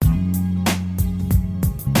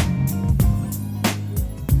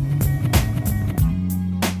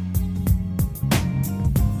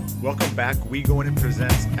welcome back. We Going In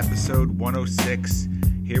presents episode 106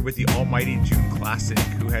 here with the almighty Junclassic,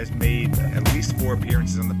 who has made at least 4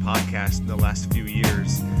 appearances on the podcast in the last few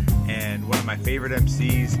years. And one of my favorite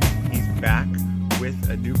MCs, he's back with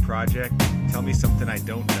a new project, Tell Me Something I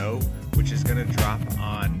Don't Know, which is going to drop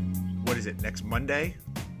on, what is it, next Monday?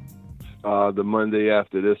 The Monday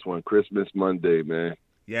after this one, Christmas Monday, man.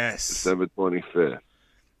 Yes. December 25th.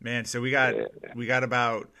 Man, so we got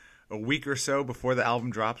about a week or so before the album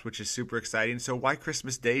drops, which is super exciting. So why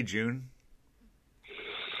Christmas Day, June?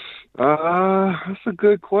 That's a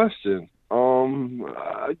good question.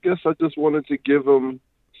 I guess I just wanted to give them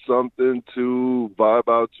something to vibe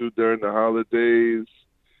out to during the holidays.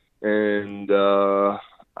 And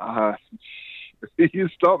you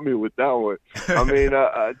stumped me with that one. I mean,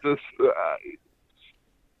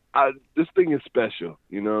 this thing is special,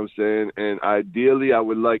 you know what I'm saying? And ideally, I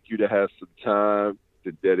would like you to have some time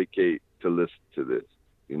to dedicate to listen to this,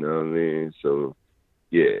 you know what I mean? So,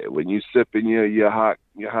 yeah, when you sipping your hot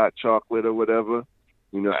chocolate or whatever,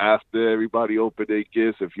 you know, after everybody open their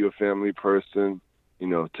gifts, if you're a family person, you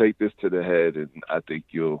know, take this to the head, and I think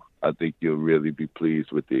you'll really be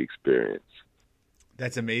pleased with the experience.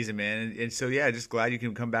 That's amazing, man. And so, yeah, just glad you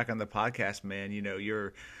can come back on the podcast, man. You know,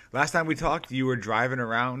 last time we talked, you were driving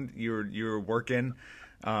around, you were working.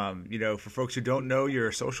 You know, for folks who don't know, you're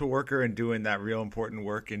a social worker and doing that real important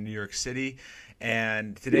work in New York City.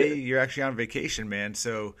 And today you're actually on vacation, man.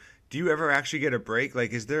 So do you ever actually get a break?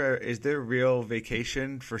 Like, is there real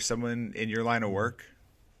vacation for someone in your line of work?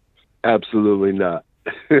 Absolutely not.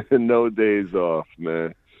 No days off,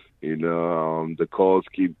 man. You know, the calls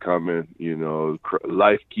keep coming. You know,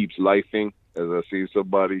 life keeps lifing, as I see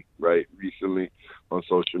somebody right recently on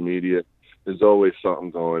social media. There's always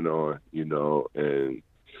something going on, you know, and,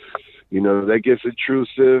 you know, that gets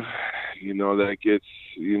intrusive, you know, it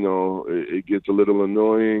gets a little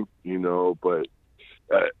annoying, you know, but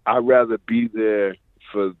I'd rather be there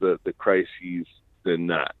for the crises than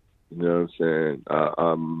not, you know what I'm saying?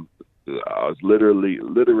 I was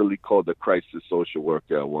literally called a crisis social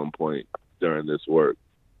worker at one point during this work.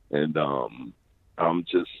 And I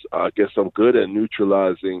guess I'm good at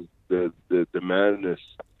neutralizing the madness.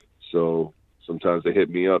 So sometimes they hit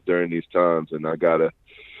me up during these times, and I gotta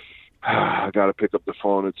pick up the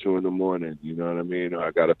phone at 2 a.m. You know what I mean? Or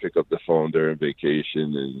I gotta pick up the phone during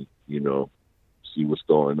vacation and, you know, see what's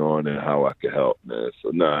going on and how I can help, man. So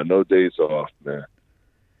no days off, man.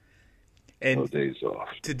 And no days off.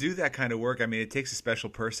 To do that kind of work, I mean, it takes a special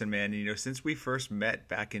person, man. You know, since we first met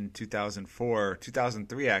back in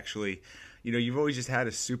 2003, actually, you know, you've always just had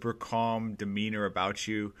a super calm demeanor about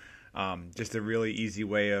you. Just a really easy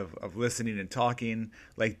way of listening and talking.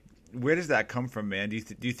 Like, where does that come from, man? Do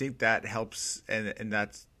you think that helps, and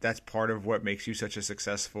that's part of what makes you such a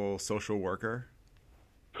successful social worker?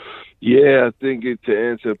 Yeah, I think to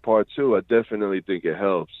answer part 2, I definitely think it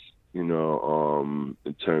helps. You know,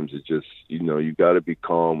 in terms of just, you know, you got to be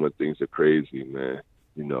calm when things are crazy, man.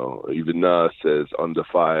 You know, even Nas says, "Under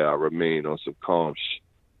fire, I remain on some calm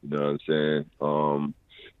You know what I'm saying?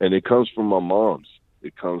 And it comes from my moms.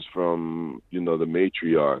 It comes from, you know, the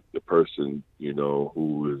matriarch, the person, you know,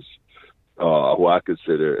 who is, who I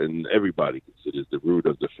consider, and everybody considers, the root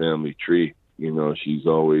of the family tree. You know, she's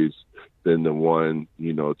always been the one,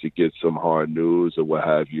 you know, to get some hard news or what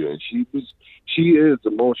have you. And she is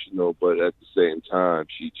emotional, but at the same time,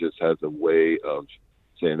 she just has a way of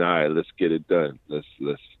saying, all right, let's get it done. Let's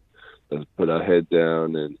put our head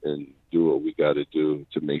down and do what we got to do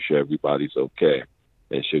to make sure everybody's okay.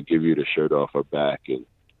 And she'll give you the shirt off her back. And,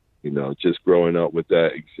 you know, just growing up with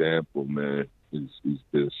that example, man, has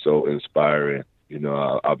been so inspiring. You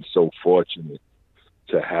know, I'm so fortunate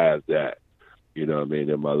to have that, you know what I mean,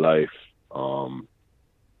 in my life.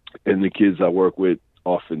 And the kids I work with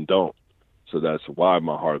often don't. So that's why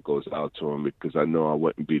my heart goes out to them, because I know I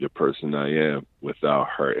wouldn't be the person I am without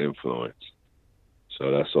her influence.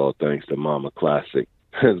 So that's all thanks to Mama Classic,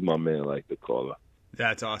 as my man like to call her.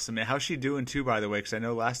 That's awesome, man. How's she doing too, by the way? Because I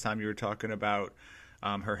know last time you were talking about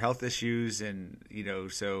her health issues, and, you know,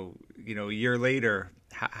 so, you know, a year later,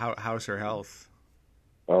 how's her health?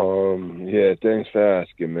 Yeah, thanks for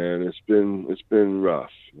asking, man. It's been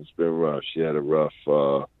rough. It's been rough. She had a rough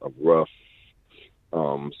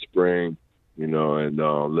spring, you know, and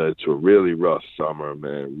led to a really rough summer,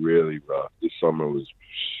 man. Really rough. This summer was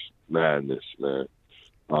madness, man.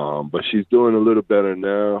 But she's doing a little better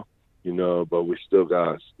now, you know, but we still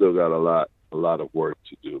got a lot of work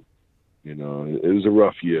to do. You know, it was a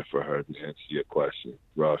rough year for her, to answer your question.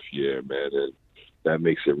 Rough year, man. And that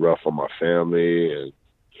makes it rough on my family and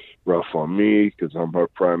rough on me because I'm her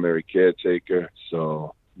primary caretaker.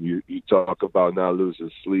 So, you talk about not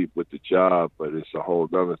losing sleep with the job, but it's a whole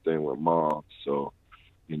other thing with mom. So,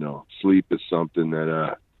 sleep is something that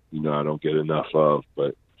I don't get enough of,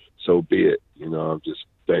 but so be it. I'm just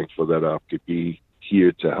thankful that I could be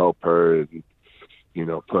here to help her and,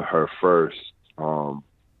 put her first.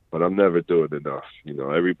 But I'm never doing enough.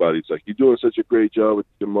 Everybody's like, "You're doing such a great job with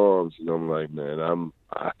your moms." And I'm like, man,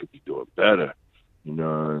 I could be doing better.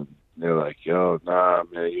 And they're like, "Yo, nah,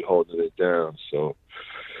 man, you holding it down." So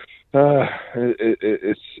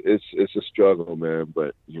it's a struggle, man.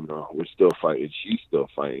 But we're still fighting. She's still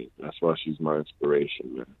fighting. That's why she's my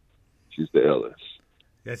inspiration, man. She's the illest.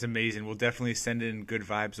 That's amazing. We'll definitely send in good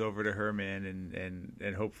vibes over to her, man,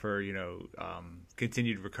 and hope for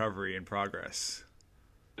continued recovery and progress.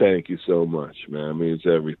 Thank you so much, man. It means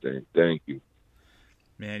everything. Thank you,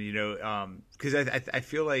 man. Because I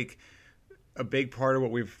feel like a big part of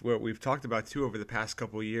what we've talked about too over the past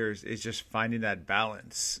couple of years is just finding that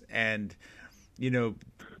balance, and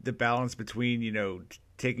the balance between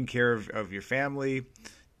taking care of your family,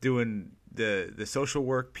 doing the social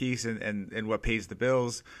work piece and what pays the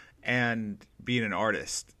bills, and being an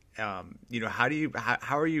artist. How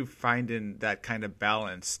are you finding that kind of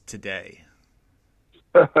balance today?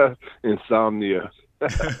 Insomnia.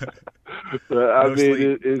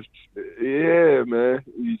 It's yeah, man.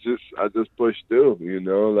 I just push through.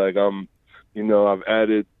 Like I've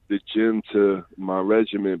added the gym to my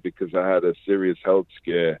regimen because I had a serious health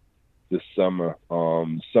scare this summer.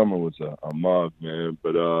 Summer was a mug, man.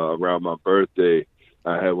 But around my birthday,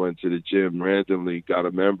 I had went to the gym randomly, got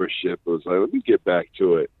a membership. I was like, let me get back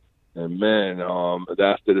to it. And man,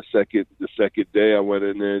 after the second day, I went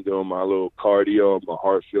in there doing my little cardio, my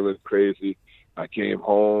heart feeling crazy. I came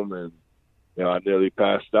home and I nearly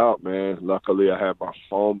passed out, man. Luckily, I had my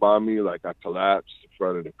phone by me, like I collapsed in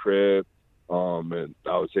front of the crib, and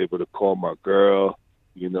I was able to call my girl,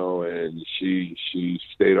 and she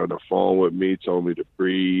stayed on the phone with me, told me to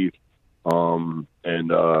breathe, and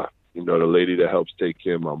the lady that helps take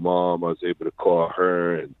care of my mom, I was able to call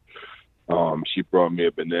her and. She brought me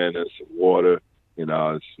a banana and some water, and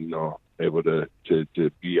I was, able to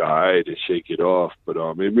be all right and shake it off. But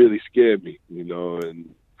it really scared me,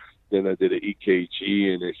 and then I did an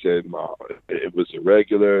EKG, and they said it was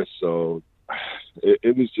irregular. So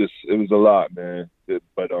it was a lot, man.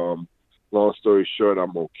 But long story short,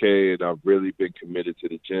 I'm okay, and I've really been committed to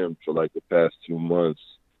the gym for like the past 2 months,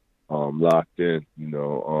 locked in,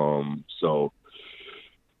 so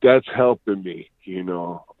that's helping me,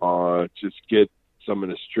 just get some of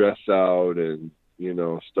the stress out and,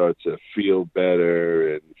 start to feel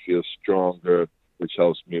better and feel stronger, which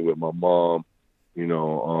helps me with my mom.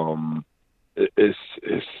 It's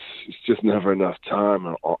just never enough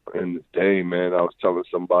time in the day, man. I was telling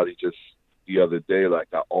somebody just the other day, like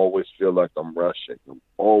I always feel like I'm rushing. I'm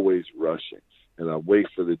always rushing. And I wait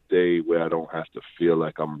for the day where I don't have to feel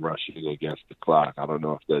like I'm rushing against the clock. I don't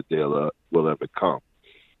know if that day will ever come.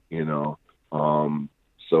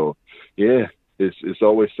 So yeah, it's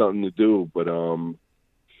always something to do, but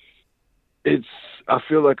I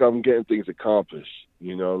feel like I'm getting things accomplished,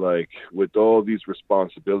 like with all these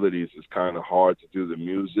responsibilities, it's kind of hard to do the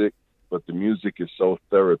music, but the music is so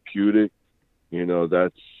therapeutic,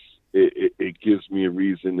 it gives me a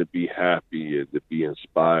reason to be happy and to be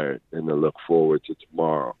inspired and to look forward to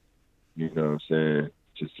tomorrow, what I'm saying?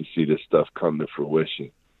 Just to see this stuff come to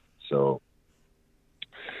fruition. So,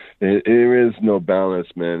 there is no balance,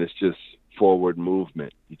 man. It's just forward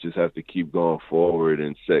movement. You just have to keep going forward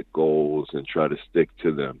and set goals and try to stick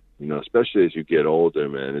to them. Especially as you get older,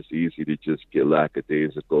 man, it's easy to just get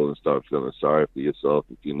lackadaisical and start feeling sorry for yourself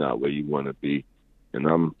if you're not where you want to be. And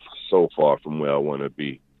I'm so far from where I want to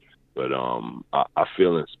be. But I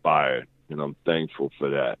feel inspired, and I'm thankful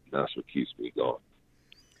for that. That's what keeps me going.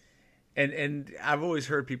 And I've always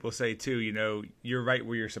heard people say too, you're right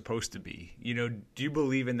where you're supposed to be. Do you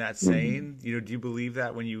believe in that saying? Do you believe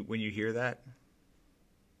that when you hear that?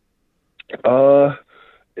 I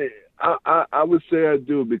would say I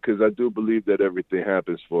do, because I do believe that everything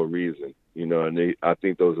happens for a reason. And I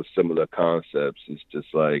think those are similar concepts. It's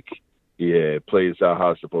just like, yeah, it plays out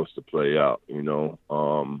how it's supposed to play out.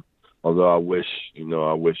 Although I wish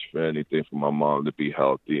for anything for my mom to be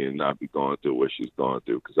healthy and not be going through what she's going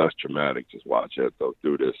through, because that's traumatic. Just watch her go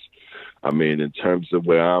through this. I mean, in terms of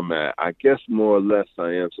where I'm at, I guess more or less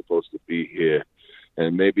I am supposed to be here.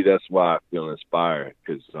 And maybe that's why I feel inspired,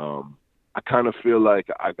 because I kind of feel like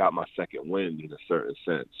I got my second wind in a certain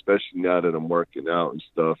sense, especially now that I'm working out and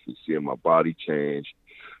stuff and seeing my body change.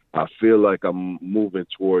 I feel like I'm moving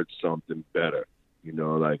towards something better.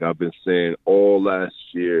 Like I've been saying all last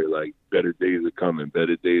year, like better days are coming,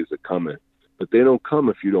 but they don't come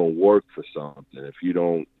if you don't work for something, if you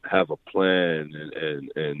don't have a plan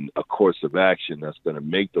and a course of action that's going to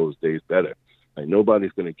make those days better. Like,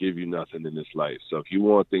 nobody's going to give you nothing in this life. So if you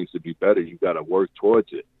want things to be better, you got to work towards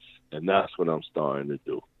it. And that's what I'm starting to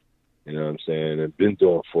do. You know what I'm saying? I've been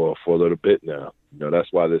doing for a little bit now. You know,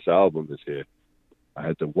 that's why this album is here. I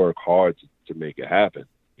had to work hard to make it happen.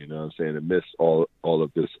 You know what I'm saying? Amidst all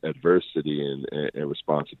of this adversity and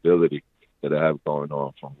responsibility that I have going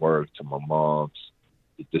on, from work to my mom's,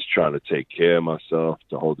 to just trying to take care of myself,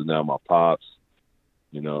 to holding down my pops.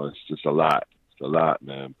 You know, it's just a lot. It's a lot,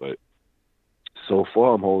 man. But so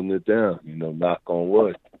far, I'm holding it down. You know, knock on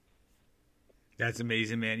wood. That's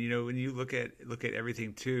amazing, man. You know, when you look at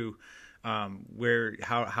everything too, where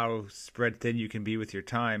how spread thin you can be with your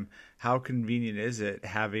time, how convenient is it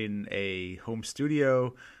having a home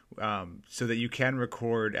studio, so that you can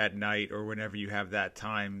record at night or whenever you have that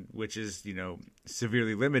time, which is, you know,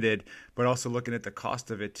 severely limited, but also looking at the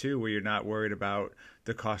cost of it too, where you're not worried about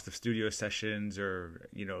the cost of studio sessions or,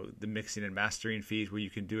 you know, the mixing and mastering fees, where you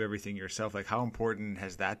can do everything yourself. Like, how important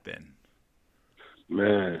has that been?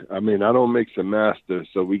 Man, I mean, I don't mix and master,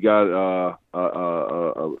 so we got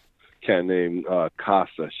a cat named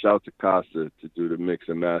Casa. Shout to Casa to do the mix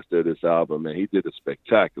and master of this album, and he did a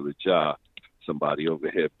spectacular job. Somebody over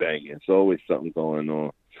here banging. It's always something going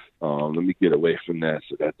on. Let me get away from that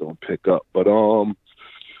so that don't pick up. But the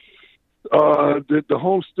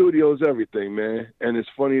home studio is everything, man. And it's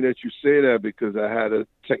funny that you say that, because I had a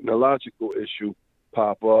technological issue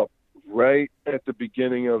pop up right at the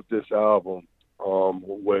beginning of this album,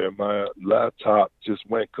 where my laptop just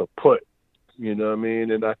went kaput. You know what I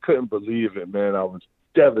mean? And I couldn't believe it, man. I was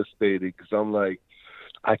devastated, because I'm like,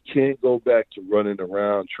 I can't go back to running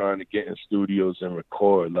around trying to get in studios and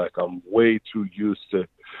record. Like, I'm way too used to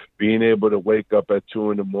being able to wake up at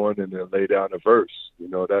 2 a.m. and lay down a verse. You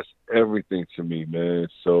know, that's everything to me, man.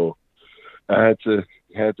 So I had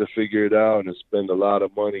to figure it out and spend a lot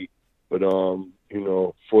of money. But you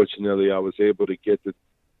know, fortunately, I was able to get the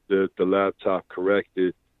laptop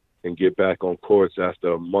corrected and get back on course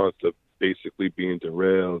after a month of basically being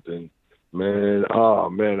derailed. And man,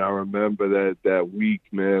 I remember that week,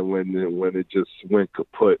 man, when it just went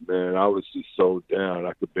kaput, man. I was just so down.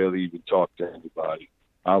 I could barely even talk to anybody.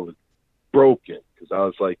 I was broken, because I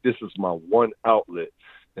was like, this is my one outlet,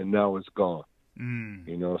 and now it's gone.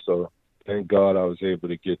 You know, so thank God I was able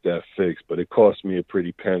to get that fixed, but it cost me a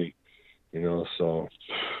pretty penny, you know, so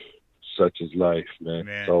such is life, man.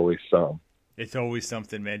 It's always something. It's always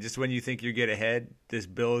something, man. Just when you think you get ahead, this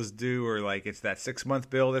bill is due, or like it's that 6-month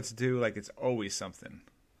bill that's due. Like, it's always something.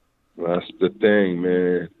 That's the thing,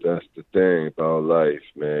 man. That's the thing about life,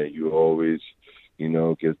 man. You always, you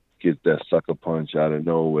know, get that sucker punch out of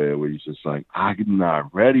nowhere, where you're just like, I'm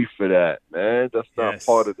not ready for that, man. That's not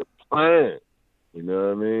part of the plan. You know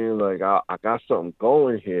what I mean? Like, I got something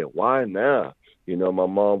going here. Why now? You know, my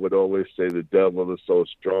mom would always say the devil is so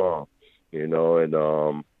strong, you know, and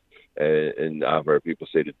I've heard people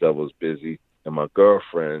say the devil's busy. And my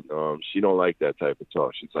girlfriend, she don't like that type of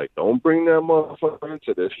talk. She's like, don't bring that motherfucker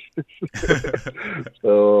into this.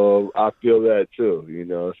 So I feel that too, you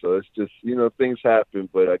know. So it's just, you know, things happen,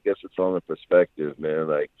 but I guess it's all in perspective, man.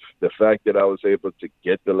 Like, the fact that I was able to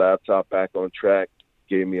get the laptop back on track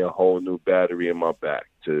gave me a whole new battery in my back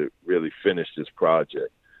to really finish this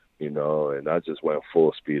project, you know. And I just went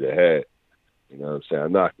full speed ahead. You know what I'm saying? I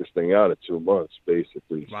knocked this thing out in 2 months,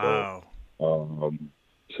 basically. Wow.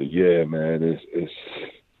 So yeah, man,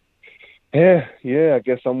 I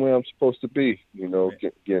guess I'm where I'm supposed to be. You know,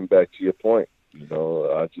 getting back to your point. You know,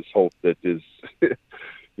 I just hope that this,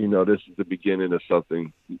 you know, this is the beginning of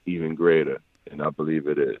something even greater, and I believe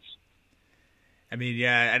it is. I mean,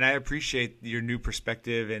 yeah, and I appreciate your new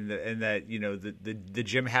perspective, and that, you know, the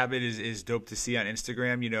gym habit is dope to see on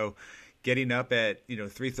Instagram. You know, getting up at, you know,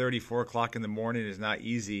 3:30, 4 o'clock in the morning is not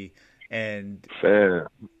easy, and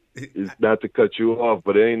it's not to cut you off,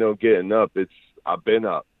 but it ain't no getting up. I've been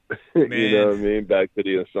up. You know what I mean? Back to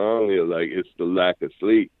the insomnia, like, it's the lack of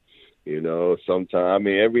sleep. You know, sometimes, I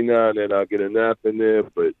mean, every now and then I'll get a nap in there,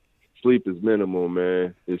 but sleep is minimal,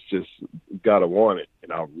 man. It's just, you gotta want it,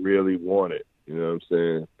 and I really want it. You know what I'm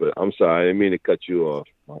saying? But I'm sorry, I didn't mean to cut you off.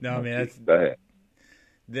 No, man, that's bad.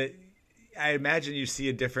 I imagine you see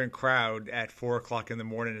a different crowd at 4 o'clock in the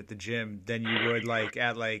morning at the gym than you would like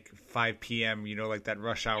at like 5 p.m., you know, like that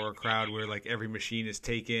rush hour crowd where like every machine is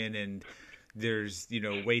taken and there's, you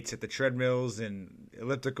know, weights at the treadmills and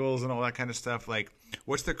ellipticals and all that kind of stuff. Like,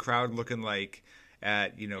 what's the crowd looking like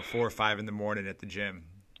at, you know, 4 or 5 in the morning at the gym?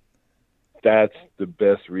 That's the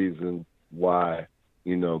best reason why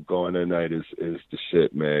going at night is the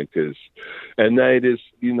shit, man. Because at night is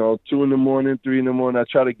 2 in the morning, 3 in the morning. I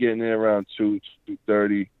try to get in there around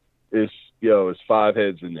 2:30. It's 5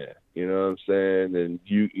 heads in there. You know what I'm saying? And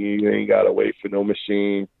you ain't gotta wait for no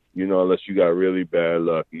machine. Unless you got really bad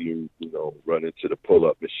luck, you run into the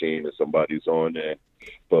pull-up machine and somebody's on there.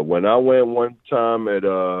 But when I went one time at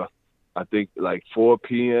I think like 4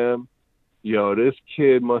 p.m. This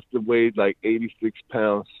kid must have weighed like 86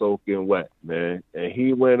 pounds soaking wet, man. And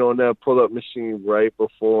he went on that pull-up machine right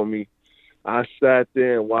before me. I sat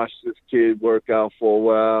there and watched this kid work out for a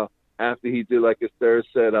while. After he did like his third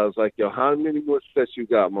set, I was like, yo, how many more sets you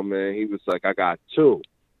got, my man? He was like, I got 2.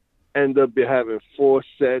 Ended up having 4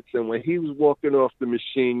 sets, and when he was walking off the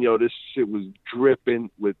machine, this shit was dripping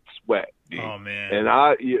with sweat. Dude. Oh man! And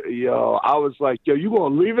I was like, yo, you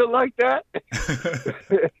gonna leave it like that?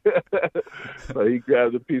 So he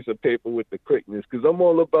grabbed a piece of paper with the quickness, because I'm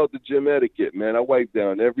all about the gym etiquette, man. I wipe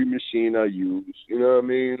down every machine I use. You know what I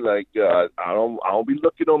mean? Like I don't be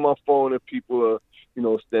looking on my phone if people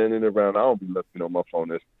are standing around. I don't be looking on my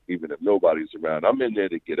phone even if nobody's around. I'm in there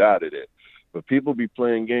to get out of there. But people be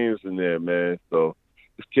playing games in there, man. So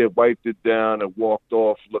this kid wiped it down and walked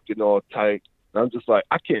off looking all tight. And I'm just like,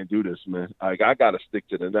 I can't do this, man. Like, I got to stick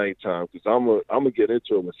to the nighttime because I'm gonna get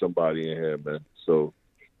into it with somebody in here, man. So,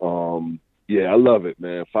 yeah, I love it,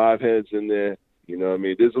 man. 5 heads in there. You know what I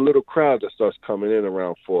mean? There's a little crowd that starts coming in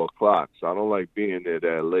around 4 o'clock. So I don't like being there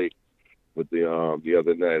that late. But the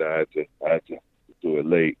other night I had to do it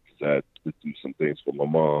late because I had to do some things for my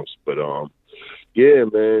mom's. But yeah,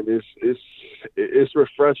 man, it's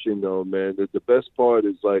refreshing though, man. The best part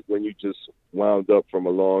is like when you just wound up from a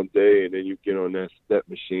long day and then you get on that step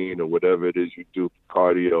machine or whatever it is you do for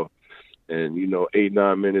cardio, and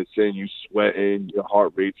 8-9 minutes in, you sweating, your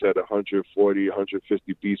heart rate's at 140,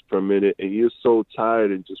 150 beats per minute, and you're so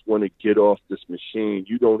tired and just want to get off this machine.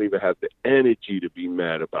 You don't even have the energy to be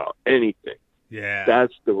mad about anything. Yeah,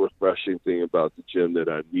 that's the refreshing thing about the gym that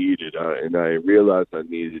I needed, and I realized I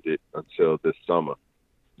needed it until this summer.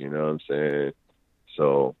 You know what I'm saying?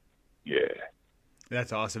 So, yeah.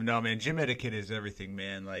 That's awesome. No, man, gym etiquette is everything,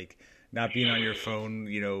 man. Like not being on your phone,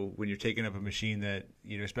 when you're taking up a machine that,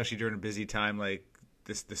 especially during a busy time, like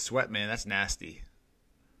the sweat, man, that's nasty.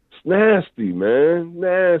 It's nasty, man.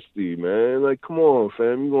 Nasty, man. Like, come on,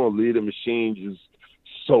 fam. You're going to leave the machine just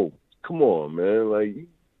soaked. Come on, man. Like,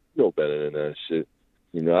 no better than that shit.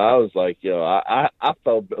 I was like, yo, I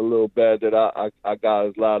felt a little bad that I got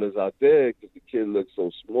as loud as I did because the kid looked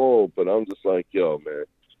so small. But I'm just like, yo, man,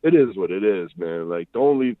 it is what it is, man. Like,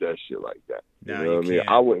 don't leave that shit like that. You know what I mean?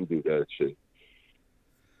 I wouldn't do that shit.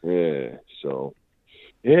 Yeah. So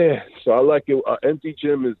I like it. Empty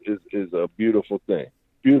gym is a beautiful thing.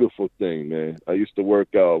 Beautiful thing, man. I used to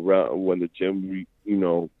work out around when the gym,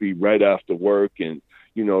 be right after work, and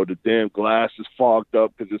the damn glass is fogged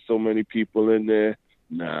up because there's so many people in there.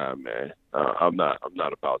 Nah, man, I'm not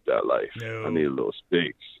about that life. No. I need a little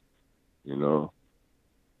space,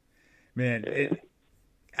 Man,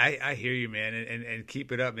 I hear you, man, and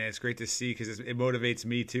keep it up, man. It's great to see because it motivates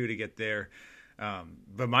me too to get there.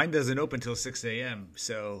 But mine doesn't open till 6 a.m.,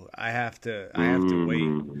 so I have to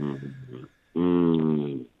wait.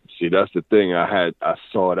 See, that's the thing. I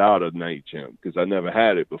sought out a night gym because I never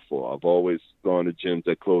had it before. I've always gone to gyms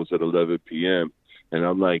that close at 11 p.m. And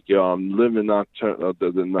I'm like, yo, I'm living the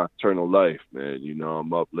nocturnal life, man.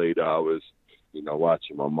 I'm up late hours,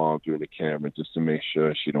 watching my mom through the camera just to make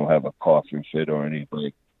sure she don't have a coughing fit or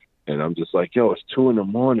anything. And I'm just like, yo, it's 2 in the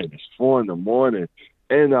morning. It's 4 in the morning.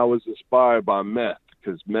 And I was inspired by Meth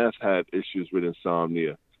because Meth had issues with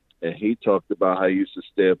insomnia. And he talked about how he used to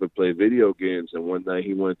stay up and play video games. And one night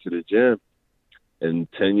he went to the gym. And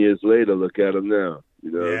 10 years later, look at him now.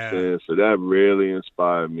 You know what I'm saying? So that really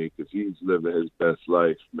inspired me because he's living his best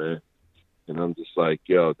life, man. And I'm just like,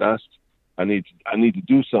 yo, I need to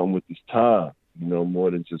do something with this time, more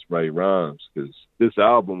than just write rhymes. Because this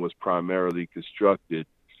album was primarily constructed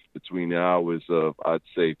between the hours of, I'd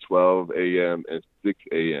say, 12 a.m. and 6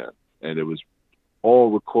 a.m. And it was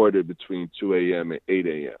all recorded between 2 a.m. and 8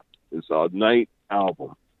 a.m. It's our night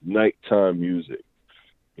album, nighttime music.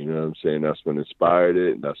 You know what I'm saying? That's what inspired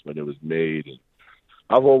it, and that's when it was made. And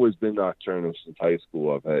I've always been nocturnal since high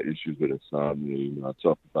school. I've had issues with insomnia. I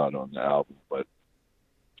talked about it on the album, but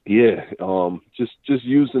yeah, just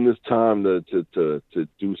using this time to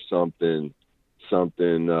do something.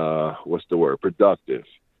 What's the word? Productive.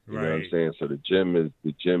 You know what I'm saying? So the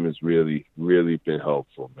gym is really, really been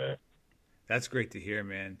helpful, man. That's great to hear,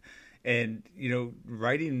 man. And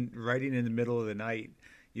writing in the middle of the night,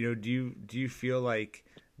 do you feel like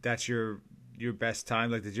that's your your best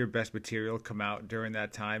time? Like, did your best material come out during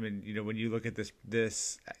that time? And when you look at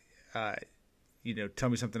this, uh, tell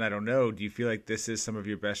me something I don't know. Do you feel like this is some of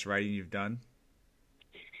your best writing you've done?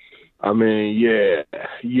 I mean, yeah,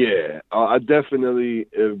 yeah. I definitely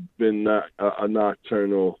have been not a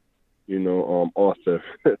nocturnal, author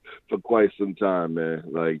for quite some time, man.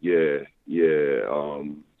 Like, yeah, yeah.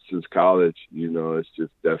 Since college, it's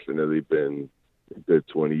just definitely been a good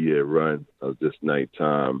 20-year run of just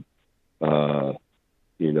nighttime.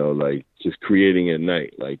 Like just creating at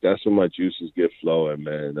night. Like that's when my juices get flowing,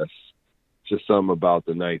 man. That's just something about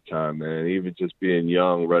the nighttime, man. Even just being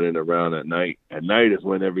young, running around at night. At night is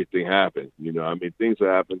when everything happens. I mean, things will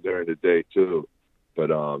happen during the day too, but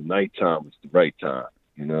nighttime is the right time.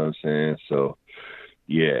 You know what I'm saying? So,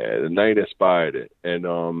 yeah, the night inspired it. And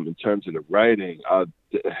in terms of the writing, I've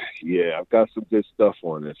got some good stuff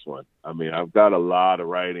on this one. I mean, I've got a lot of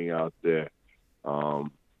writing out there,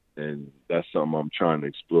 and that's something I'm trying to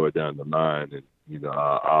explore down the line. And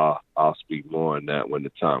I'll speak more on that when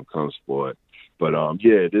the time comes for it. But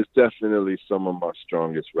yeah, there's definitely some of my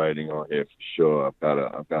strongest writing on here for sure.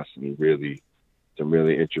 I've got some really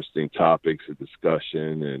interesting topics of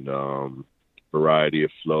discussion and variety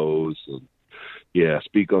of flows, and yeah,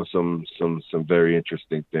 speak on some very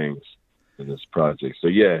interesting things in this project. So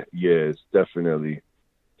yeah, it's definitely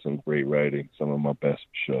some great writing, some of my best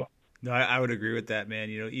for sure. No, I would agree with that, man.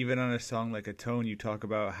 Even on a song like Atone, you talk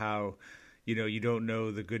about how you don't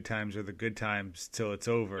know the good times or the good times till it's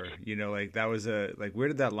over. Like that was where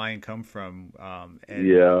did that line come from? And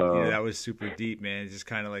yeah, that was super deep, man. It just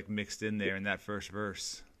kind of like mixed in there in that first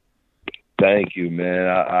verse. Thank you, man.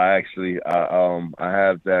 I actually I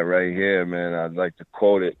have that right here, man. I'd like to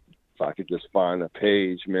quote it if I could just find a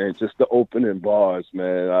page, man. Just the opening bars,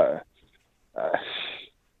 man.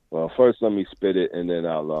 Well, first let me spit it, and then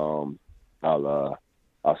I'll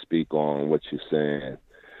speak on what you're saying.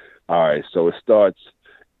 All right, so it starts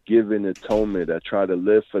giving atonement. I try to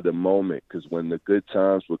live for the moment, because when the good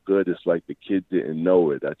times were good, it's like the kid didn't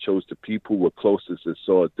know it. I chose the people who were closest and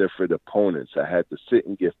saw different opponents. I had to sit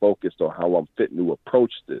and get focused on how I'm fitting to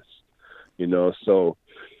approach this. So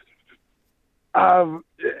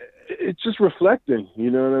it's just reflecting, you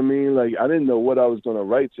know what I mean? Like, I didn't know what I was going to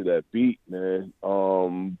write to that beat, man.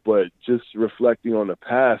 But just reflecting on the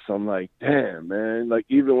past, I'm like, damn, man. Like,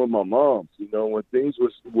 even with my mom, when things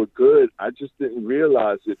were good, I just didn't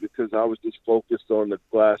realize it because I was just focused on the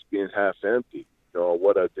glass being half empty,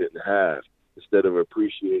 what I didn't have, instead of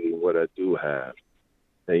appreciating what I do have.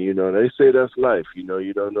 And, they say that's life.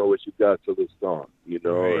 You don't know what you got till it's gone,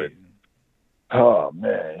 Right. And, oh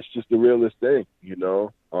man, it's just the realest thing,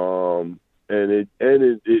 and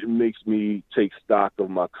it makes me take stock of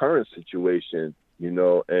my current situation,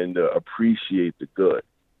 and appreciate the good,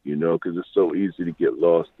 because it's so easy to get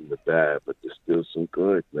lost in the bad, but there's still some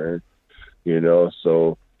good, man,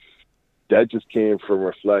 so that just came from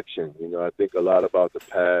reflection. I think a lot about the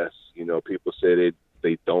past. People say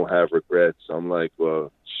they don't have regrets. I'm like,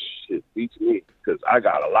 well, shit, beats me, because I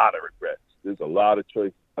got a lot of regrets. There's a lot of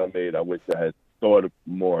choices I made I wish I had thought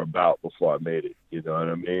more about before I made it. You know what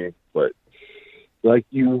I mean? But like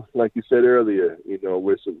you said earlier,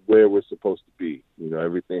 where we're supposed to be.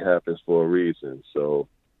 Everything happens for a reason. So,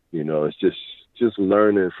 it's just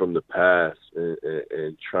learning from the past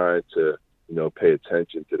and trying to, pay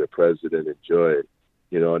attention to the present and enjoy it.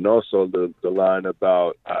 And also the line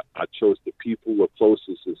about I chose the people who were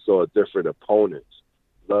closest and saw different opponents.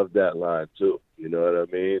 Love that line too. You know what I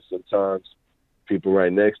mean? Sometimes people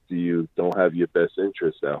right next to you don't have your best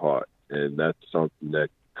interests at heart, and that's something that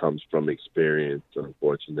comes from experience.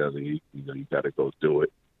 Unfortunately, you got to go through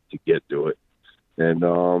it to get through it, and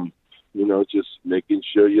just making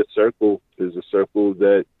sure your circle is a circle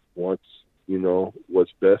that wants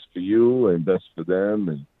what's best for you and best for them,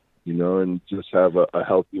 and and just have a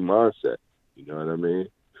healthy mindset. You know what I mean?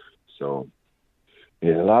 So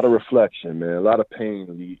yeah, a lot of reflection, man, a lot of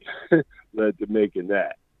pain led to making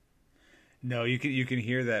that. No, you can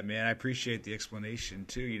hear that, man. I appreciate the explanation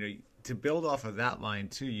too. To build off of that line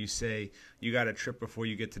too, you say you got to trip before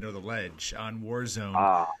you get to know the ledge on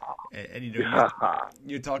Warzone, and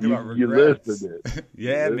you're talking about regrets.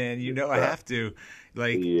 Yeah, man. I have to.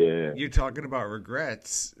 Like, yeah. You're talking about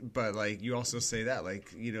regrets, but like you also say that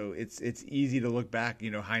it's easy to look back.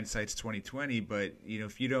 Hindsight's 20/20, but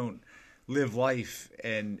if you don't live life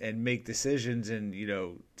and make decisions, and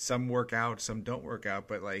some work out, some don't work out,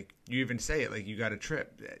 but like you even say it, like you got a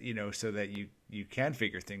trip, so that you can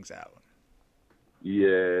figure things out.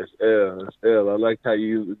 Yeah, it's L. I like how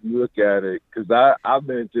you look at it, because I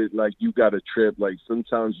meant it like you got a trip. Like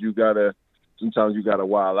sometimes you gotta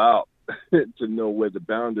wild out to know where the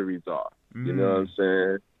boundaries are. You know what I'm Mm.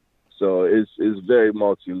 saying? So it's very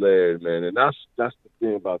multi-layered, man. And that's the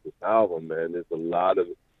thing about this album, man. There's a lot of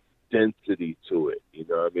density to it. You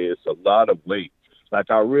know what I mean? It's a lot of weight. Like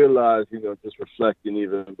I realized, just reflecting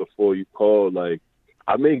even before you called, like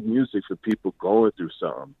I make music for people going through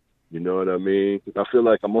something. You know what I mean? 'Cause I feel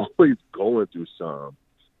like I'm always going through something.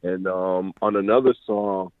 And on another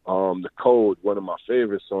song, "The Code," one of my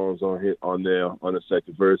favorite songs on there, on the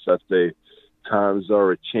second verse, I say, "Times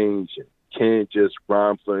are a changing. Can't just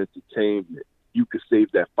rhyme for entertainment. You could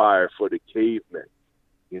save that fire for the cavemen."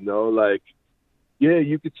 Like, yeah,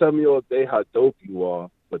 you could tell me all day how dope you are,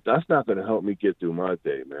 but that's not going to help me get through my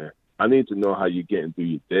day, man. I need to know how you're getting through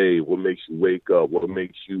your day, what makes you wake up, what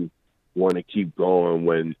makes you want to keep going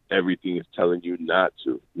when everything is telling you not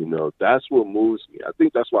to. That's what moves me. I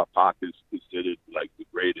think that's why Pac is considered like the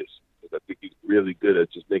greatest, because I think he's really good at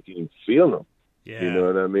just making you feel them. You know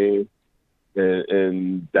Yeah. what I mean?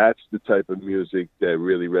 And that's the type of music that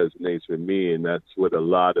really resonates with me, and that's what a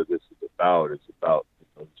lot of this is about. It's about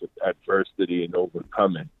just adversity and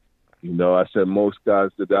overcoming. I said most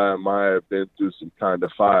guys that I admire have been through some kind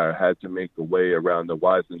of fire, had to make a way around the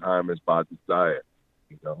Weisenheimers by desire.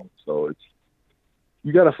 So it's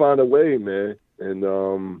you got to find a way, man, and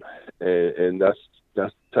that's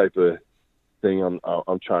the type of thing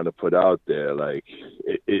I'm trying to put out there. Like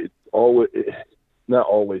it always. Not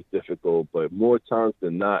always difficult, but more times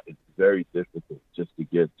than not, it's very difficult just to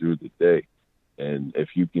get through the day. And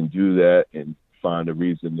if you can do that and find a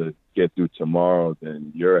reason to get through tomorrow,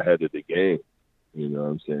 then you're ahead of the game. You know what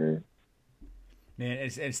I'm saying? Man,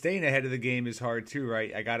 and staying ahead of the game is hard too,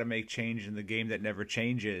 right? I got to make change in the game that never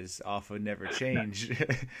changes off of never change.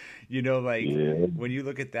 Like Yeah. when you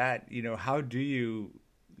look at that, how do you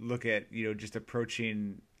look at, just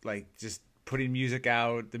approaching like just putting music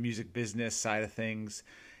out, the music business side of things,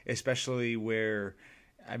 especially where,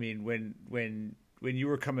 I mean, when you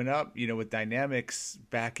were coming up, with Dynamics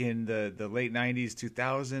back in the late 90s,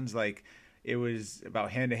 2000s, like it was about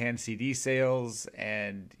hand-to-hand CD sales,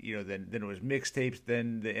 and then it was mixtapes.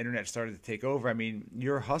 Then the internet started to take over. I mean,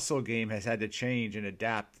 your hustle game has had to change and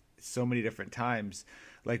adapt so many different times.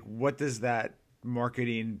 Like, what does that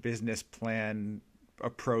marketing business plan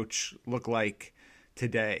approach look like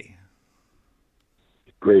today?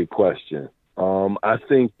 Great question. I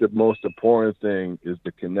think the most important thing is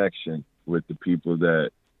the connection with the people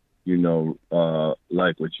that,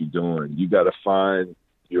 like what you're doing. You got to find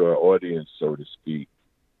your audience, so to speak.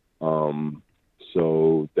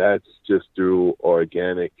 So that's just through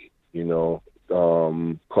organic,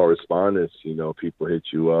 correspondence. People hit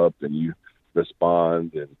you up and you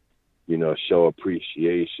respond and, show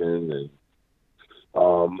appreciation. And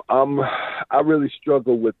I really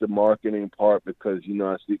struggle with the marketing part because,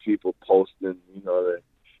 I see people posting, that,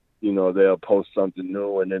 they'll post something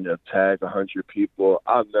new and then they'll tag 100 people.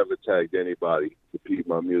 I've never tagged anybody to repeat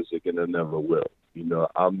my music, and I never will.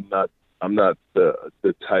 I'm not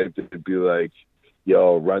the type to be like,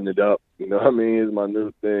 yo, run it up. You know what I mean? It's my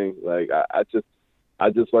new thing. Like I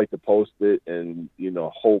just like to post it and,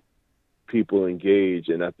 hope people engage.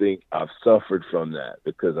 And I think I've suffered from that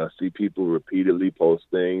because I see people repeatedly post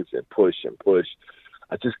things and push and push.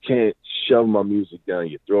 I just can't shove my music down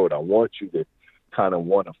your throat. I want you to kind of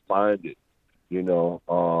want to find it,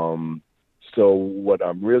 So what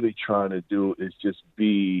I'm really trying to do is just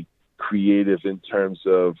be creative in terms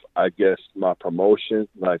of, I guess, my promotion.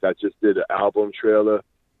 Like I just did an album trailer,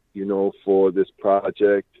 for this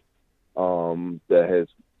project that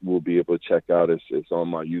we'll be able to check out. It's on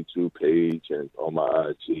my YouTube page and on my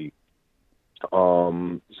IG.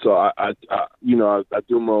 So I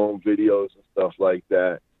do my own videos and stuff like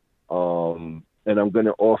that. And I'm going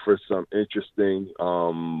to offer some interesting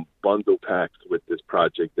bundle packs with this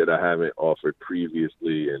project that I haven't offered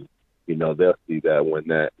previously, and they'll see that when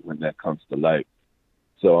that comes to light.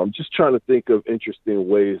 So I'm just trying to think of interesting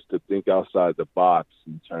ways to think outside the box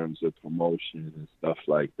in terms of promotion and stuff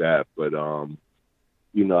like that. But I'm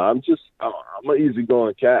an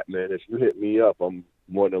easygoing cat, man. If you hit me up, I'm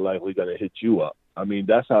more than likely going to hit you up. I mean,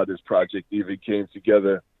 that's how this project even came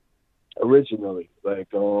together originally.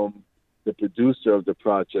 Like, the producer of the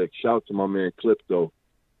project, shout to my man Clipto,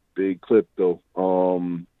 Big Clipto.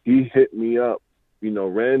 He hit me up,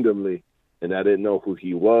 randomly, and I didn't know who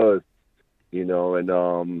he was, and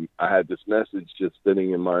I had this message just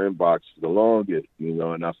sitting in my inbox for the longest,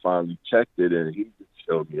 and I finally checked it, and he just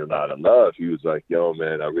showed me a lot of love. He was like, yo,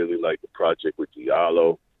 man, I really like the project with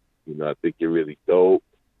Diallo. I think you're really dope.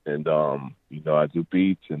 And, I do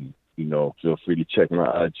beats, and, feel free to check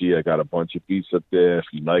my IG. I got a bunch of beats up there. If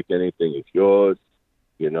you like anything, it's yours,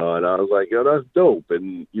 and I was like, yo, that's dope.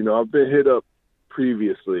 And, I've been hit up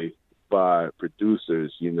previously, by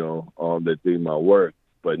producers, that do my work.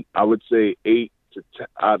 But I would say 8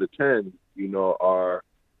 out of 10, are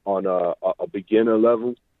on a beginner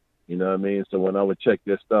level. You know what I mean? So when I would check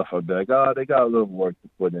their stuff, I'd be like, oh, they got a little work to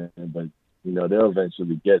put in, but they'll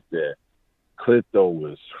eventually get there.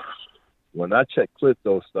 When I checked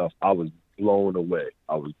Clipto stuff, I was blown away.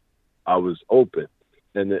 I was open.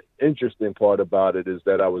 And the interesting part about it is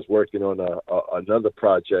that I was working on another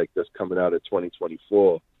project that's coming out in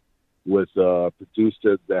 2024 with a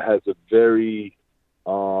producer that has a very,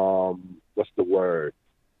 what's the word?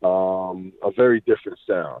 A very different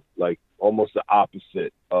sound, like almost the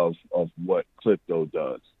opposite of what Clipto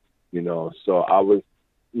does, So I was,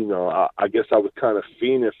 I guess I was kind of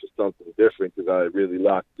fiending for something different because I had really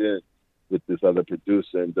locked in with this other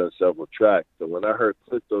producer and done several tracks. So when I heard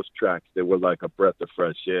Clipto's tracks, they were like a breath of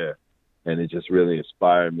fresh air, and it just really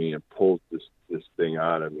inspired me and pulled this thing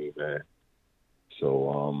out of me, man.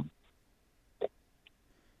 So,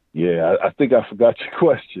 yeah, I think I forgot your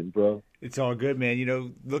question, bro. It's all good,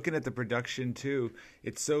 man. Looking at the production too,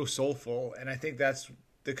 it's so soulful, and I think that's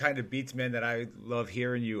the kind of beats, man, that I love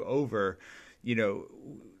hearing you over.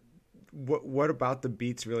 What about the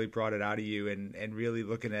beats really brought it out of you, and really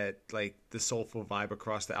looking at like the soulful vibe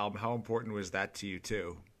across the album? How important was that to you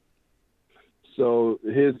too? So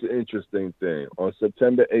here's the interesting thing. On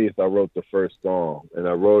September 8th, I wrote the first song, and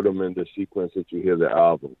I wrote them in the sequence that you hear the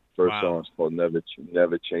album. First song's called Never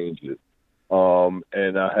Change It.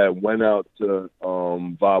 And I had went out to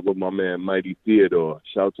vibe with my man Mighty Theodore.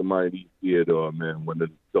 Shout out to Mighty Theodore, man, one of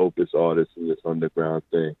the dopest artists in this underground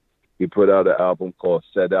thing. He put out an album called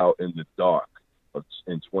Set Out in the Dark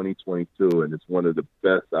in 2022, and it's one of the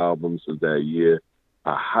best albums of that year.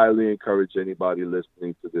 I highly encourage anybody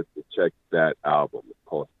listening to this to check that album. It's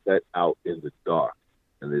called Set Out in the Dark,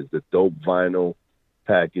 and there's the dope vinyl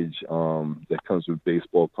package that comes with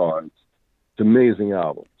baseball cards. It's an amazing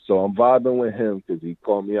album. So I'm vibing with him because he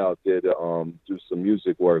called me out there to do some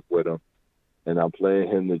music work with him, and I'm playing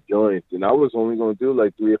him the joints. And I was only going to do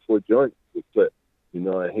like 3 or 4 joints with Clip,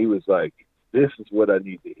 and he was like, this is what I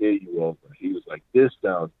need to hear you over. He was like, this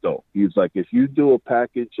sounds dope. He was like, if you do a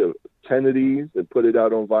package of 10 of these and put it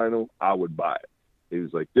out on vinyl, I would buy it. He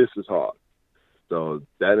was like, this is hard. So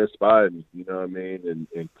that inspired me, you know what I mean?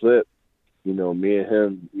 And Clip, me and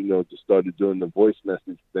him, just started doing the voice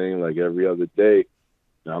message thing like every other day.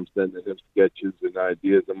 And I'm sending him sketches and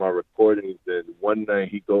ideas of my recordings. And one night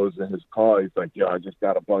he goes in his car. He's like, yo, I just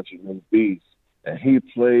got a bunch of new beats. And he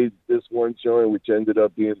played this one joint, which ended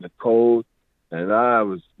up being The Code. And I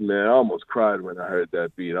almost cried when I heard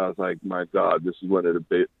that beat. I was like, my God, this is one of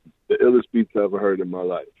the illest beats I ever heard in my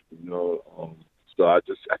life. So I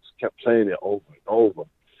just kept playing it over and over.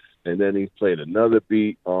 And then he played another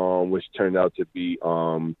beat, which turned out to be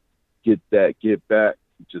Get That, Get Back,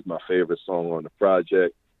 which is my favorite song on the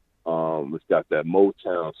project. It's got that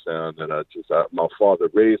Motown sound that my father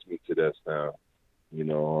raised me to that sound,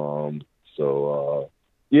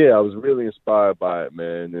 yeah, I was really inspired by it,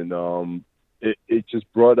 man. And it just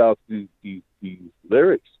brought out the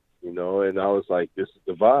lyrics, and I was like, this is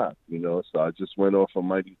the vibe, So I just went off of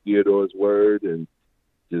Mighty Theodore's word and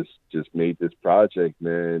just made this project,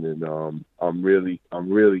 man. And I'm really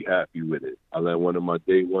happy with it. I let one of my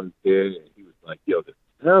day ones there, and he was like, yo, the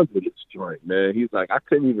sound of this joint, man. He's like, I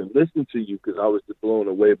couldn't even listen to you because I was just blown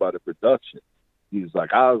away by the production. He was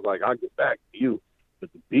like, I'll get back to you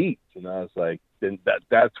with the beats. And I was like, then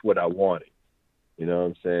that's what I wanted. You know what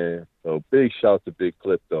I'm saying? So big shout to Big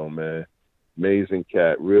Clip though, man. Amazing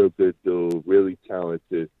cat, real good dude, really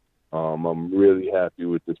talented. I'm really happy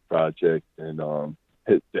with this project, and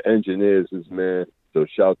the engineers is, man. So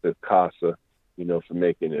shout to Casa, for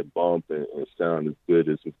making it bump and sound as good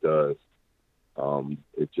as it does.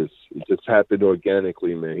 It just happened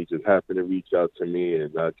organically, man. He just happened to reach out to me,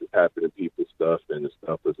 and I just happened to people's stuff, and the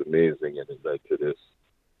stuff was amazing, and it led to this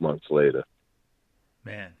months later.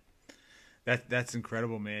 Man, that's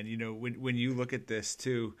incredible, man. When you look at this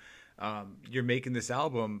too, you're making this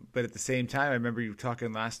album, but at the same time, I remember you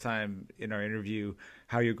talking last time in our interview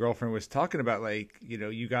how your girlfriend was talking about, like,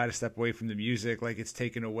 you got to step away from the music, like it's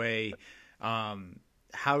taken away. How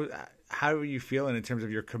are you feeling in terms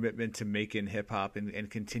of your commitment to making hip hop and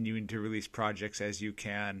continuing to release projects as you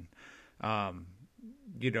can, while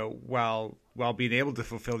being able to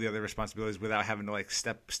fulfill the other responsibilities without having to like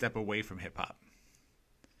step away from hip hop?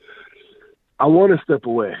 I want to step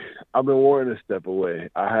away. I've been wanting to step away.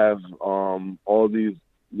 I have all these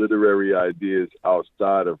literary ideas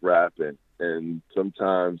outside of rapping, and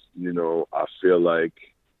sometimes, I feel like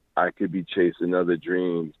I could be chasing other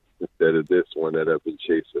dreams instead of this one that I've been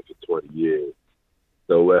chasing for 20 years.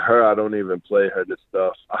 So with her, I don't even play her the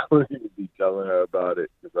stuff. I don't even be telling her about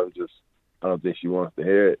it because I don't think she wants to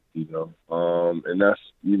hear it, you know. And that's,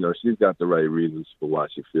 you know, she's got the right reasons for why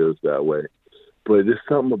she feels that way. But there's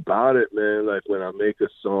something about it, man. Like when I make a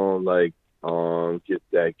song like Get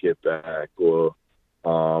That, Get Back, or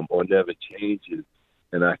Never Changes,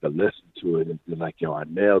 and I can listen to it and be like, yo, I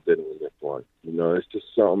nailed it on this one. You know, it's just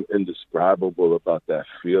something indescribable about that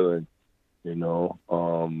feeling, you know.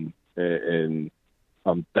 And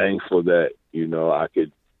I'm thankful that, you know, I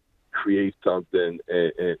could create something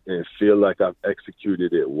and feel like I've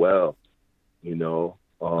executed it well, you know,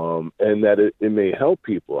 and that it may help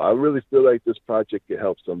people. I really feel like this project could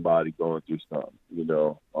help somebody going through something, you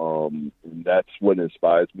know, and that's what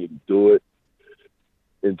inspires me to do it.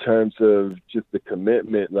 In terms of just the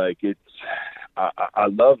commitment, like I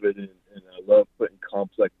love it, and I love putting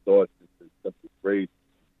complex thoughts into something great.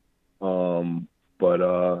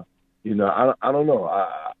 But you know, I don't know.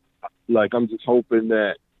 I'm just hoping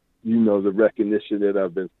that, you know, the recognition that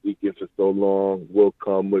I've been seeking for so long will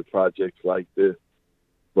come with projects like this.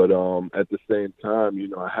 But at the same time, you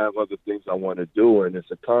know, I have other things I want to do, and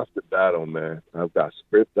it's a constant battle, man. I've got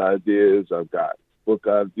script ideas, I've got book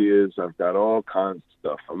ideas, I've got all kinds of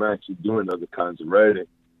stuff. I'm actually doing other kinds of writing,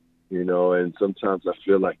 you know, and sometimes I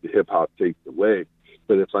feel like the hip hop takes away.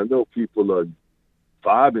 But if I know people are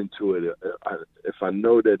vibing to it, if I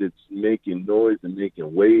know that it's making noise and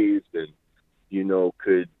making waves and, you know,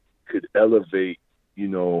 could elevate, you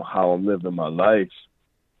know, how I'm living my life,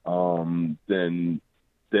 then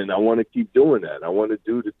I want to keep doing that. I want to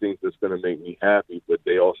do the things that's going to make me happy, but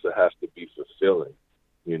they also have to be fulfilling,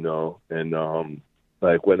 you know. And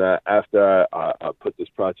like when after I put this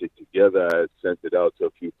project together, I sent it out to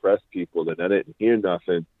a few press people, and I didn't hear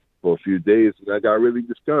nothing for a few days, and I got really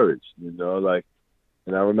discouraged, you know. Like,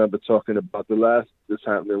 and I remember talking about this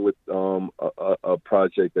happening with a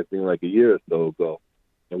project I think like a year or so ago,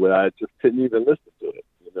 and when I just couldn't even listen to it,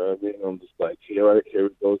 you know what I mean? I'm just like, here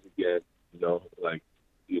it goes again, you know, like,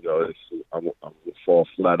 you know, I'm gonna fall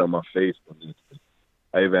flat on my face on this.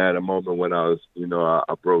 I even had a moment when I was, you know,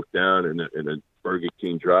 I broke down in a Burger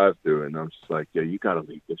King drive-thru, and I'm just like, yeah, you gotta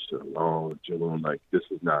leave this shit alone, Jalen. Like, this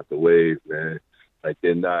is not the wave, man. Like,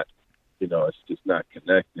 they're not, you know, it's just not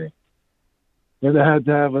connecting. And I had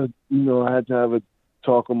to have a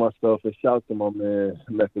talk with myself and shout to my man,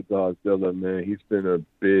 Method Godzilla, man. He's been a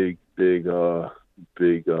big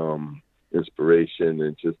inspiration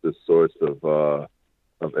and just a source of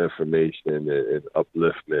information and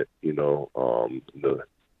upliftment, you know,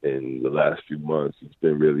 in the last few months. He's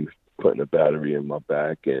been really putting a battery in my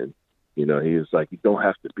back, and, you know, he was like, you don't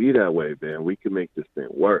have to be that way, man. We can make this thing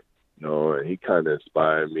work, you know, and he kind of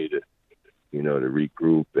inspired me to, you know, to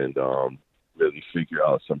regroup and really figure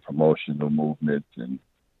out some promotional movements and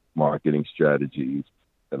marketing strategies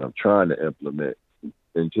that I'm trying to implement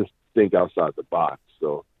and just think outside the box.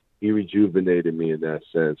 So he rejuvenated me in that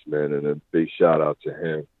sense, man, and a big shout out to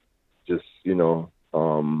him. Just, you know,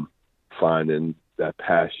 finding that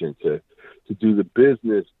passion to do the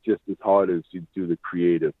business just as hard as you do the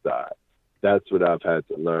creative side. That's what I've had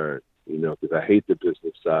to learn, you know, because I hate the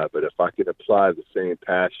business side, but if I can apply the same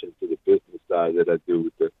passion to the business side that I do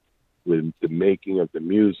with the making of the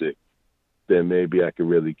music, then maybe I could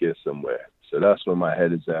really get somewhere. So that's where my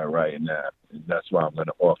head is at right now. And that's why I'm going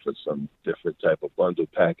to offer some different type of bundle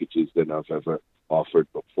packages than I've ever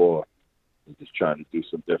offered before. I'm just trying to do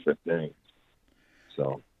some different things.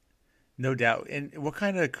 So, no doubt. And what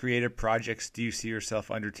kind of creative projects do you see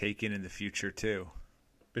yourself undertaking in the future too,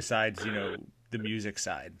 besides, you know, the music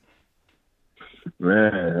side?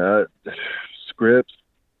 Man, scripts,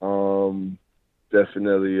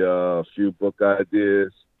 definitely a few book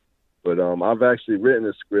ideas, but I've actually written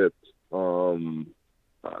a script. I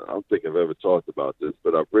don't think I've ever talked about this,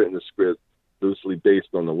 but I've written a script loosely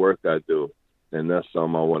based on the work I do, and that's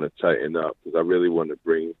something I want to tighten up because I really want to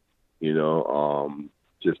bring, you know,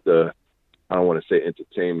 I don't want to say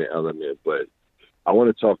entertainment element, but I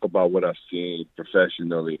want to talk about what I've seen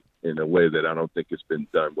professionally in a way that I don't think it's been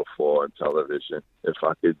done before on television. If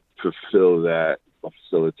I could fulfill that or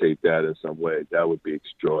facilitate that in some way, that would be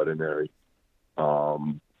extraordinary.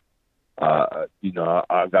 You know,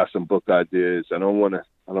 I got some book ideas. I don't want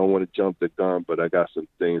to jump the gun, but I got some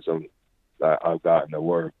things I've got in the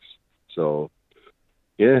works. So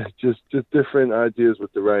yeah, just different ideas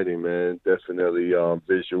with the writing, man. Definitely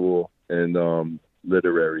visual and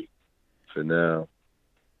literary for now.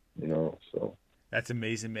 You know, so that's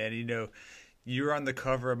amazing, man. You know, you're on the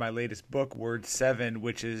cover of my latest book, Word 7,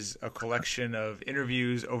 which is a collection of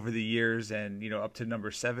interviews over the years and, you know, up to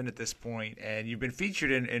number 7 at this point. And you've been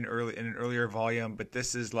featured in an earlier volume, but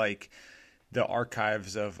this is like the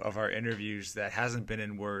archives of our interviews that hasn't been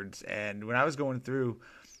in words. And when I was going through,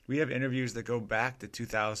 we have interviews that go back to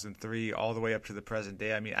 2003 all the way up to the present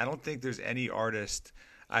day. I mean, I don't think there's any artist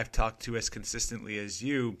I've talked to as consistently as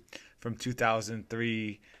you from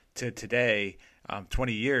 2003 to today,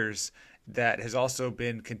 20 years, that has also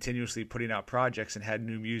been continuously putting out projects and had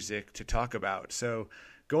new music to talk about. So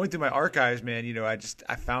going through my archives, man,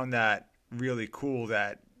 I found that really cool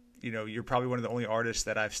that, you're probably one of the only artists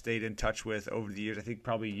that I've stayed in touch with over the years. I think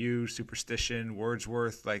probably you, Superstition,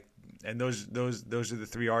 Wordsworth, and those are the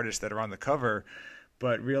three artists that are on the cover.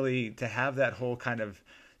 But really to have that whole kind of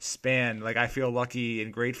span, I feel lucky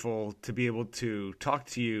and grateful to be able to talk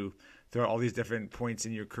to you throughout all these different points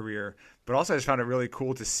in your career. But also I just found it really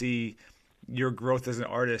cool to see your growth as an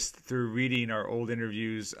artist through reading our old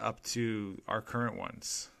interviews up to our current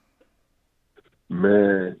ones.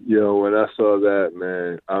 Man, when I saw that,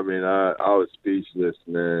 man, I mean, I was speechless,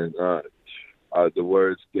 man. The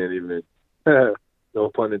words can't even, no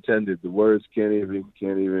pun intended, the words can't even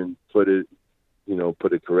put it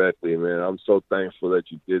correctly, man. I'm so thankful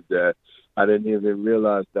that you did that. I didn't even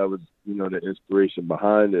realize that was, the inspiration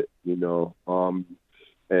behind it, and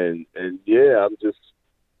yeah, I'm just,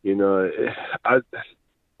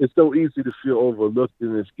 it's so easy to feel overlooked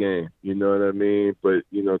in this game, you know what I mean? But,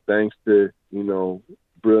 thanks to,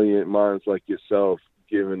 brilliant minds like yourself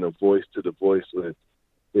giving a voice to the voiceless,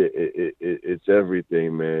 it's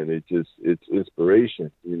everything, man. It's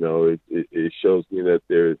inspiration, it shows me that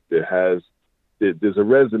there's a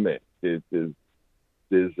resume,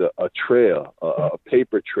 there's a trail, a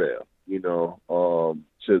paper trail,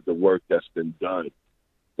 to the work that's been done.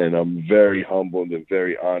 And I'm very humbled and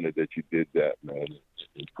very honored that you did that, man.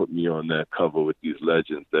 And put me on that cover with these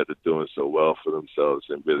legends that are doing so well for themselves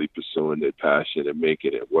and really pursuing their passion and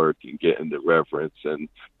making it work and getting the reverence and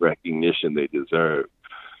recognition they deserve.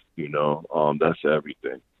 That's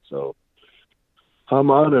everything. So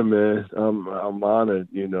I'm honored, man. I'm honored,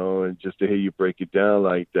 and just to hear you break it down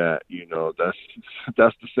like that,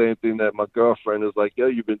 that's the same thing that my girlfriend is like,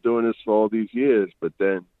 you've been doing this for all these years. But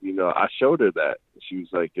then, I showed her that. She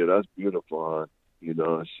was like, that's beautiful, hon.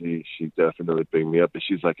 She definitely picked me up. And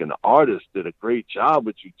she's like, an artist did a great job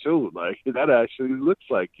with you too. Like, that actually looks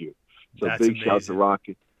like you. So that's big amazing. Shout to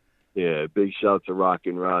Rocket. Yeah, big shout to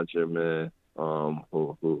Rockin' Roger, man.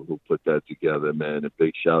 Who put that together, man. A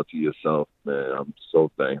big shout to yourself, man. I'm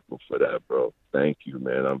so thankful for that, bro. Thank you,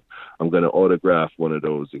 man. I'm gonna autograph one of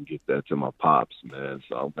those and get that to my pops, man.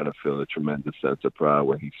 So I'm gonna feel a tremendous sense of pride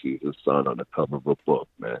when he sees his son on the cover of a book,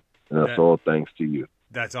 man. And that's all thanks to you.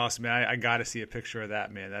 That's awesome, man. I got to see a picture of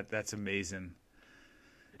that, man. That's amazing.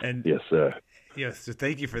 And yes, sir. Yeah, so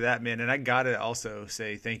thank you for that, man. And I gotta also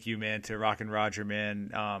say thank you, man, to Rockin' Roger,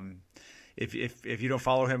 man. If you don't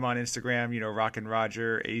follow him on Instagram, Rockin'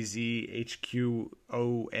 Roger, AZHQONE.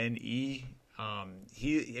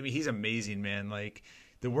 He's amazing, man. Like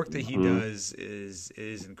the work that he does is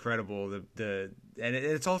incredible. And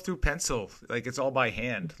it's all through pencil, like it's all by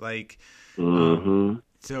hand, like.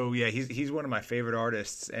 So yeah, he's one of my favorite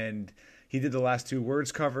artists, and he did the last two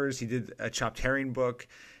Words covers. He did a Chopped Herring book,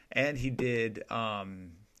 and he did the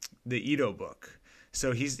Ito book.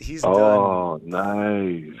 So he's done. Oh,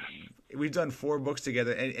 nice. We've done 4 books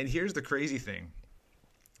together, and here's the crazy thing.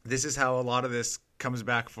 This is how a lot of this comes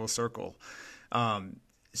back full circle.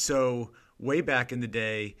 So way back in the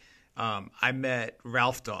day, I met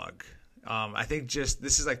Ralph Dog. I think this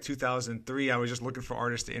is like 2003. I was just looking for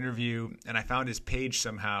artists to interview, and I found his page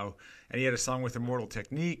somehow, and he had a song with Immortal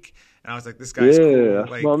Technique, and I was like, this guy's cool.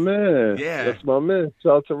 That's my man. Yeah, that's my man.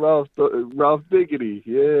 Shout out to Ralph Biggity.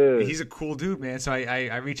 Yeah, he's a cool dude, man. So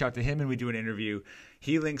I reach out to him, and we do an interview.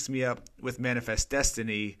 He links me up with Manifest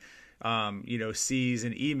Destiny, C's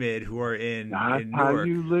and Emid, who are in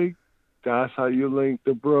Newark. That's how you link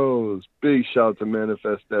the bros. Big shout to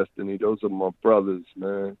Manifest Destiny. Those are my brothers,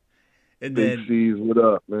 man. And Big then, C's, what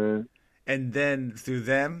up, man? And then through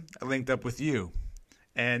them, I linked up with you.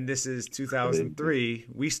 And this is 2003.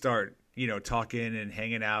 We start, talking and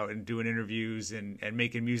hanging out and doing interviews and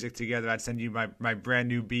making music together. I'd send you my brand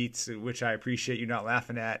new beats, which I appreciate you not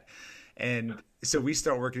laughing at. And so we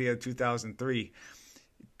start working together in 2003.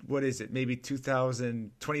 What is it? Maybe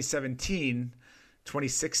 2017,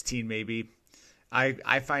 2016 maybe.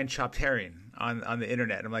 I find Chopped Herring on the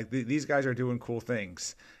internet. And I'm like, these guys are doing cool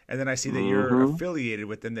things. And then I see that you're affiliated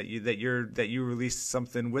with them, that you released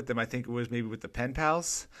something with them. I think it was maybe with the Pen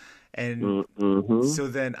Pals. And so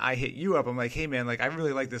then I hit you up. I'm like, hey man, I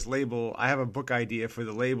really like this label. I have a book idea for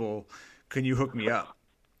the label. Can you hook me up?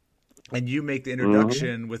 And you make the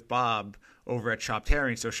introduction with Bob over at Chopped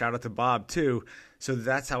Herring. So shout out to Bob too. So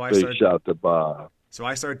that's how I started. Shout out to Bob. So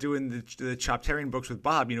I start doing the chopped herring books with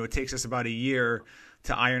Bob. It takes us about a year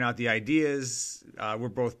to iron out the ideas. We're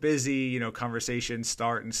both busy, conversations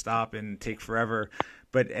start and stop and take forever.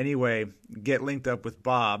 But anyway, get linked up with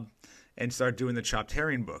Bob and start doing the chopped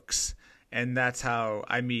herring books. And that's how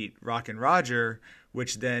I meet Rockin' Roger,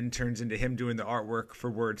 which then turns into him doing the artwork for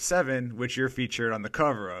Word 7, which you're featured on the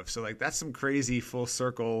cover of. So like that's some crazy full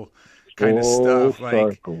circle kind of stuff.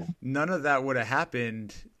 Like none of that would have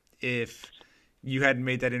happened if you hadn't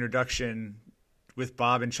made that introduction with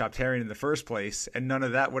Bob and chopped herring in the first place, and none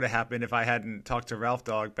of that would have happened if I hadn't talked to Ralph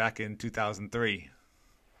Dog back in 2003.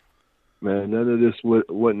 Man, none of this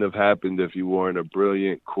wouldn't have happened if you weren't a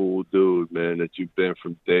brilliant, cool dude, man, that you've been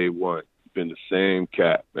from day one. You've been the same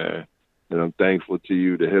cat, man. And I'm thankful to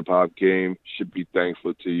you. The hip-hop game should be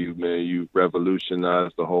thankful to you, man. You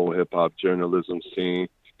revolutionized the whole hip-hop journalism scene.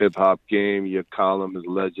 Hip-hop game, your column is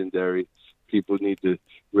legendary. People need to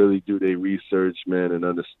really do their research, man, and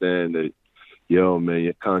understand that, man,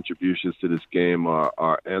 your contributions to this game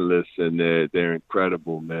are endless, and they're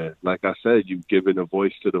incredible, man. Like I said, you've given a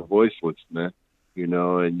voice to the voiceless, man,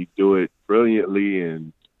 and you do it brilliantly,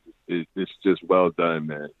 and it's just well done,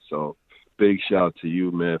 man. So big shout out to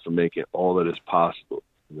you, man, for making all of this possible.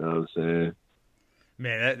 You know what I'm saying?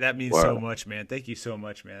 Man, that means so much, man. Thank you so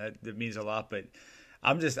much, man. That means a lot, but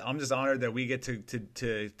I'm just honored that we get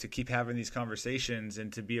to keep having these conversations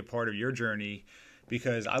and to be a part of your journey,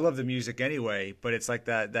 because I love the music anyway, but it's like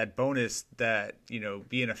that bonus that,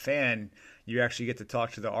 being a fan, you actually get to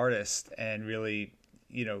talk to the artist and really,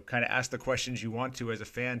 kind of ask the questions you want to as a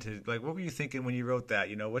fan to, like, what were you thinking when you wrote that?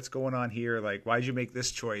 What's going on here? Like, why'd you make this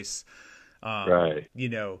choice? Right.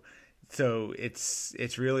 So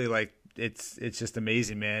it's really like, it's just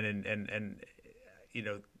amazing, man. And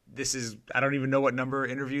this is, I don't even know what number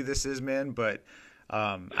interview this is, man, but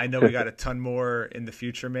I know we got a ton more in the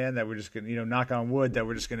future, man, that we're just going to, knock on wood, that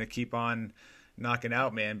we're just going to keep on knocking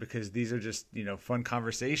out, man, because these are just, fun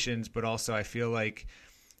conversations. But also I feel like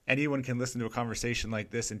anyone can listen to a conversation like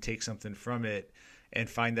this and take something from it and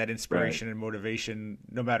find that inspiration and motivation,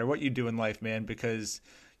 no matter what you do in life, man, because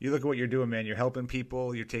you look at what you're doing, man, you're helping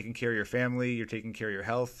people, you're taking care of your family, you're taking care of your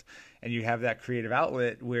health, and you have that creative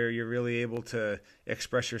outlet where you're really able to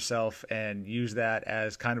express yourself and use that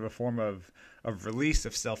as kind of a form of release,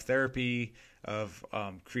 of self-therapy, of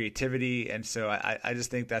creativity. And so I just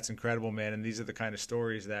think that's incredible, man. And these are the kind of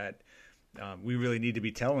stories that we really need to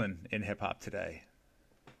be telling in hip-hop today.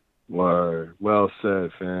 Word. Well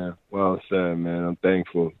said, fam. Well said, man. I'm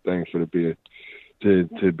thankful to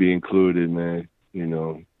be included, man,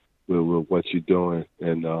 with what you're doing.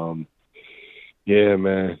 And yeah,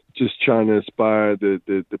 man, just trying to inspire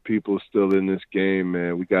the people still in this game,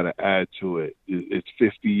 man. We got to add to it. It's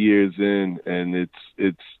 50 years in, and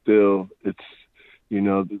it's still,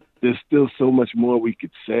 there's still so much more we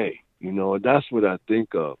could say, and that's what I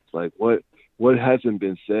think of. Like, what hasn't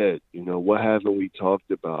been said? What haven't we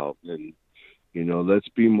talked about? And, let's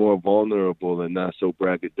be more vulnerable and not so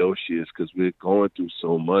braggadocious, because we're going through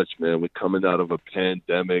so much, man. We're coming out of a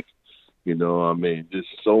pandemic. There's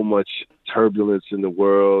so much turbulence in the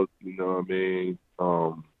world,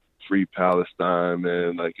 free Palestine,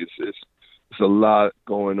 man. Like, it's a lot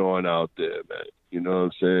going on out there, man. You know what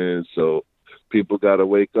I'm saying? So people got to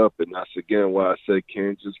wake up, and that's, again, why I said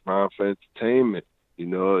can't just rhyme for entertainment.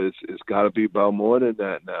 It's got to be about more than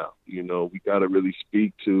that now. We got to really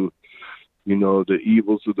speak to, the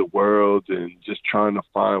evils of the world, and just trying to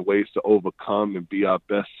find ways to overcome and be our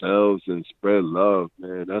best selves and spread love,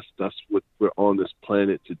 man. That's what we're on this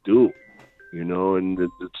planet to do, and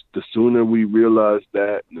the sooner we realize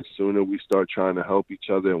that, and the sooner we start trying to help each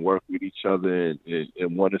other and work with each other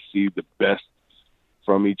and want to see the best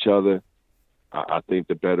from each other, I think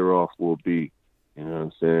the better off we'll be. You know what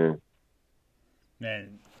I'm saying?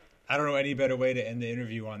 Man, I don't know any better way to end the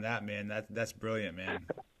interview on that, man. That's brilliant, man.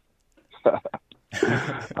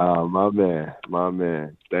 My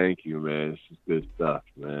man. Thank you, man. This is good stuff,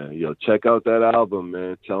 man. Yo, check out that album,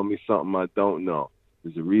 man. Tell me something I don't know.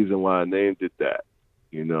 There's a reason why I named it that.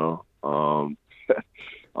 I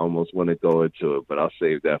almost want to go into it, but I'll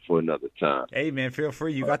save that for another time. Hey, man, feel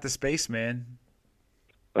free. You got the space, man.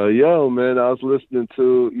 Yo, man, I was listening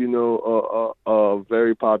to, a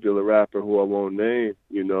very popular rapper who I won't name,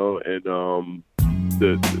 and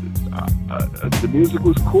the music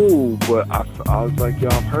was cool, but I was like, yo,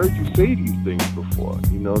 I've heard you say these things before.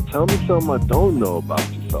 Tell me something I don't know about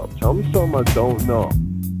yourself. Tell me something I don't know.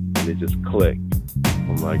 And it just clicked.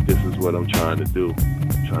 I'm like, this is what I'm trying to do.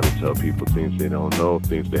 I'm trying to tell people things they don't know,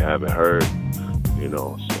 things they haven't heard,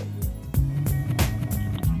 so.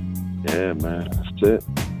 Yeah, man, that's it.